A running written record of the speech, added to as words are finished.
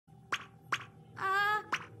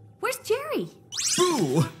Jerry.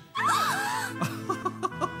 Boo!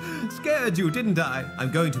 Scared you, didn't I?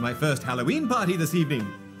 I'm going to my first Halloween party this evening.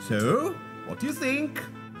 So, what do you think?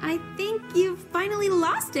 I think you've finally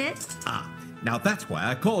lost it. Ah, now that's why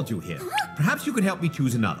I called you here. Perhaps you could help me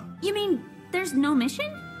choose another. You mean there's no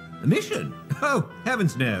mission? A mission? Oh,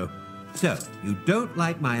 heavens no. So, you don't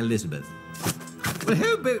like my Elizabeth. Well,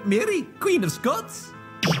 how about Mary, Queen of Scots?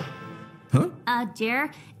 Huh? Jer,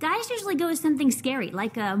 guys usually go with something scary,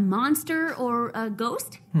 like a monster or a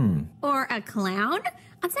ghost. Or a clown?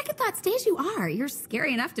 On second thought, stay as you are. You're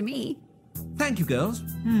scary enough to me. Thank you, girls.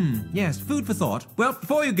 Yes, food for thought. Well,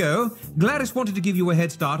 before you go, Gladys wanted to give you a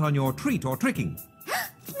head start on your treat or tricking.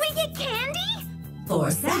 We get candy? For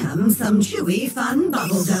Sam, some chewy, fun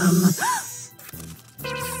bubblegum.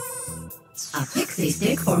 A pixie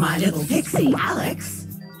stick for my little pixie, Alex.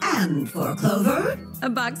 And for Clover, A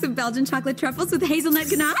box of Belgian chocolate truffles with hazelnut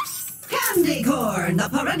ganache? candy corn, the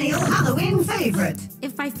perennial Halloween favorite.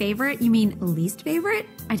 If by favorite, you mean least favorite,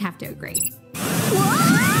 I'd have to agree.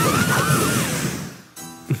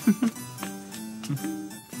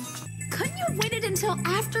 Couldn't you have waited until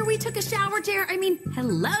after we took a shower, Jer? I mean,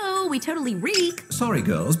 hello, we totally reek. Sorry,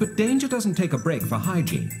 girls, but danger doesn't take a break for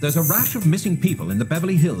hygiene. There's a rash of missing people in the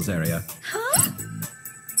Beverly Hills area. Huh?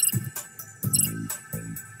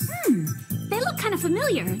 They look kind of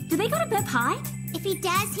familiar. Do they go to Bev High? If he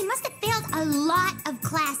does, he must have failed a lot of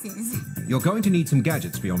classes. You're going to need some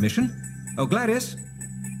gadgets for your mission. Oh, Gladys.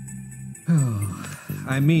 Oh,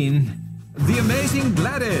 I mean, the amazing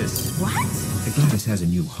Gladys. What? Gladys has a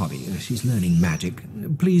new hobby. She's learning magic.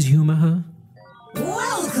 Please humor her.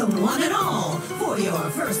 Welcome, one and all. For your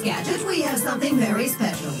first gadget, we have something very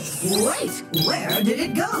special. Wait, where did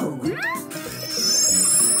it go?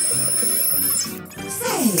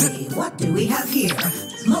 Say, what do we have here?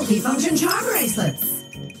 Multifunction charm bracelets.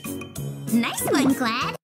 Nice one,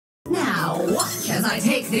 Glad. Now, watch as I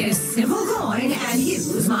take this simple coin and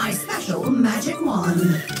use my special magic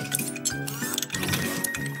wand.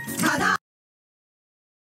 Ta-da!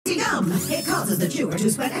 Gum. It causes the chewer to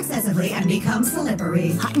sweat excessively and become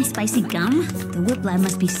slippery. Hot and spicy gum? The Whip Lab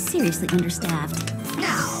must be seriously understaffed.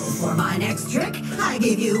 Now, for my next trick, I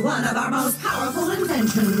give you one of our most powerful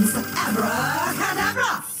inventions.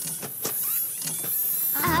 Abracadabra!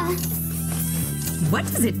 What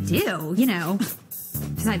does it do, you know?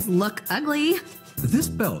 Besides look ugly. This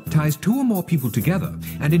belt ties two or more people together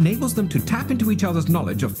and enables them to tap into each other's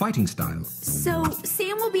knowledge of fighting style. So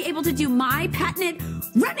Sam will be able to do my patented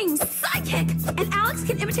running sidekick, and Alex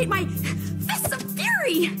can imitate my fists of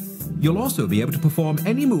fury. You'll also be able to perform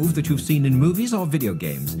any move that you've seen in movies or video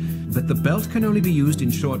games. But the belt can only be used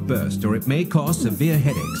in short bursts, or it may cause severe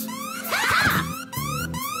headaches.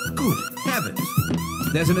 Good heavens!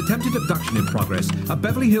 There's an attempted abduction in progress. A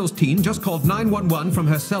Beverly Hills teen just called 911 from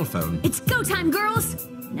her cell phone. It's go time, girls!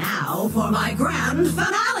 Now for my grand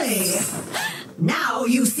finale! Now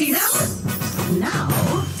you see them? Now,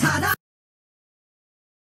 ta-da!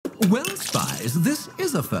 Well, Spies, this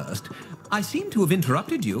is a first. I seem to have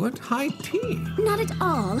interrupted you at high tea. Not at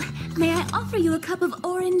all. May I offer you a cup of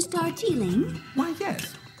orange Darjeeling? Why,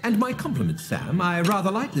 yes. And my compliments, Sam. I rather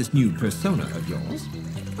like this new persona of yours.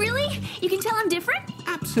 Really? You can tell I'm different?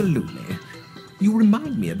 Absolutely. You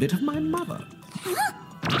remind me a bit of my mother.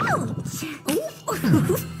 Ouch!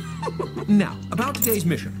 Now, about today's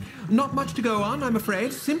mission. Not much to go on, I'm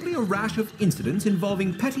afraid. Simply a rash of incidents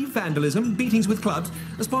involving petty vandalism, beatings with clubs,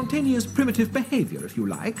 a spontaneous primitive behavior, if you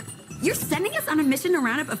like. You're sending us on a mission to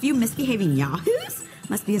round up a few misbehaving yahoos?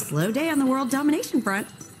 Must be a slow day on the world domination front.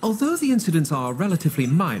 Although the incidents are relatively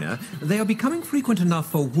minor, they are becoming frequent enough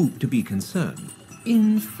for Whoop to be concerned.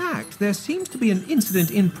 In fact, there seems to be an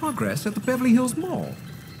incident in progress at the Beverly Hills Mall.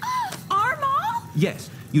 Our mall? Yes,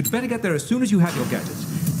 you'd better get there as soon as you have your gadgets.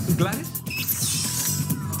 Gladys?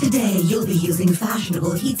 Today, you'll be using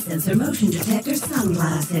fashionable heat sensor motion detector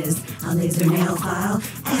sunglasses, a laser nail file,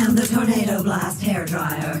 and the Tornado Blast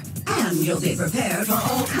hairdryer. And you'll be prepared for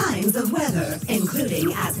all kinds of weather,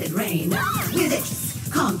 including acid rain, with this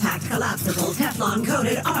compact, collapsible,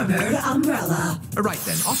 Teflon-coated armored umbrella. Right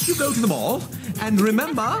then, off you go to the mall. And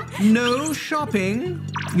remember, no shopping.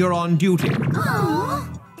 You're on duty.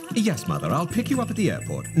 Aww. Yes, Mother, I'll pick you up at the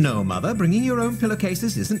airport. No, Mother, bringing your own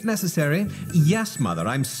pillowcases isn't necessary. Yes, Mother,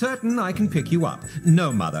 I'm certain I can pick you up.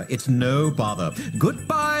 No, Mother, it's no bother.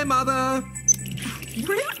 Goodbye, Mother.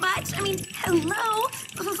 Rude much? I mean, hello?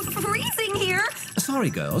 Freezing here. Sorry,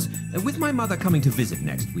 girls. With my mother coming to visit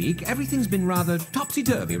next week, everything's been rather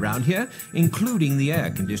topsy-turvy around here, including the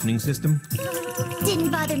air conditioning system.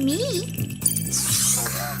 Didn't bother me.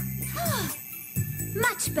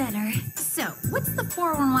 Much better. So, what's the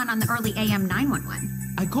 411 on the early AM 911?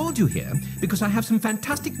 I called you here because I have some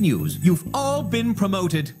fantastic news. You've all been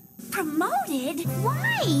promoted. Promoted?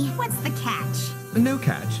 Why? What's the catch? No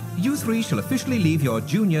catch. You three shall officially leave your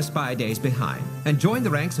junior spy days behind and join the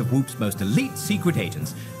ranks of Whoop's most elite secret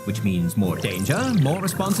agents, which means more danger, more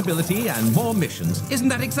responsibility, and more missions. Isn't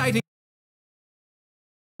that exciting?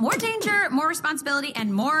 More danger, more responsibility,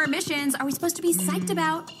 and more missions are we supposed to be psyched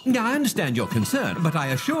about? Yeah, I understand your concern, but I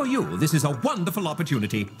assure you this is a wonderful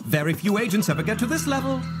opportunity. Very few agents ever get to this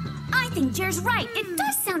level. I think Jer's right. It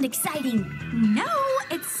does sound exciting. No,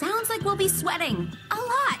 it sounds like we'll be sweating. A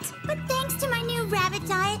lot. But thanks to my new rabbit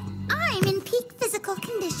diet, I'm in peak physical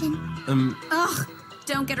condition. Ugh,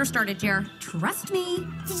 don't get her started, Jer. Trust me.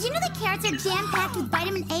 Did you know that carrots are jam-packed with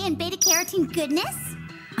vitamin A and beta-carotene goodness?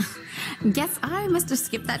 Guess I must have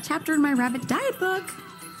skipped that chapter in my rabbit diet book.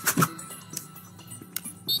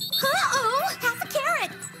 Uh-oh! Half a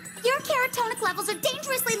carrot! Your carotonic levels are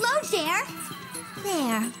dangerously low, Jer.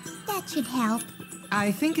 There. That should help.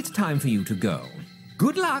 I think it's time for you to go.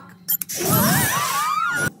 Good luck.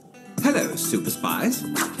 Hello, Super Spies.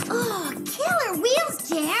 Oh, killer wheels,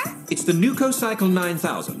 Jer! It's the Nucocycle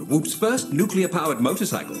 9000, Whoop's first nuclear-powered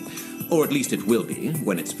motorcycle. Or at least it will be,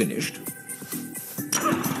 when it's finished.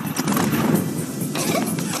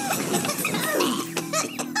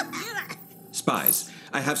 Spies,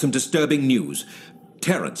 I have some disturbing news.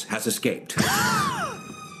 Terrence has escaped.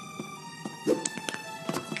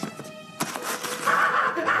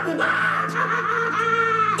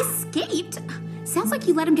 Escaped? Sounds like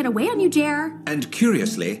you let him get away on you, Jer. And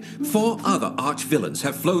curiously, 4 other arch-villains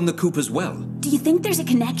have flown the coop as well. Do you think there's a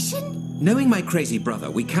connection? Knowing my crazy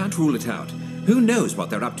brother, we can't rule it out. Who knows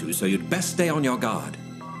what they're up to, so you'd best stay on your guard.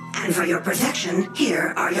 And for your protection,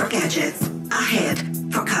 here are your gadgets. A head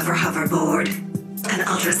for cover hoverboard, an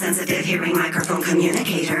ultra-sensitive hearing microphone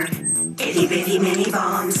communicator, itty-bitty mini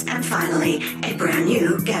bombs, and finally, a brand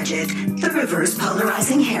new gadget, the reverse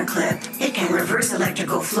polarizing hair clip. It can reverse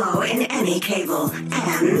electrical flow in any cable,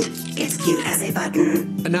 and it's cute as a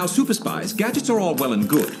button. Now, Super Spies, gadgets are all well and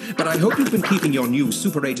good, but I hope you've been keeping your new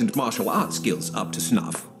super agent martial arts skills up to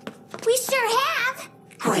snuff. We sure have!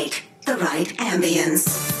 Wait, the right ambience.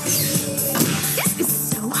 This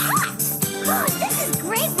is so hot. Oh, this is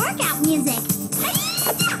great workout music!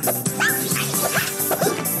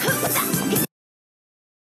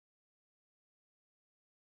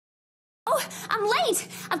 Oh, I'm late.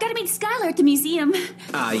 I've got to meet Skylar at the museum.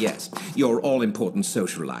 Ah, yes, your all-important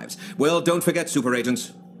social lives. Well, don't forget, super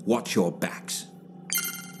agents, watch your backs.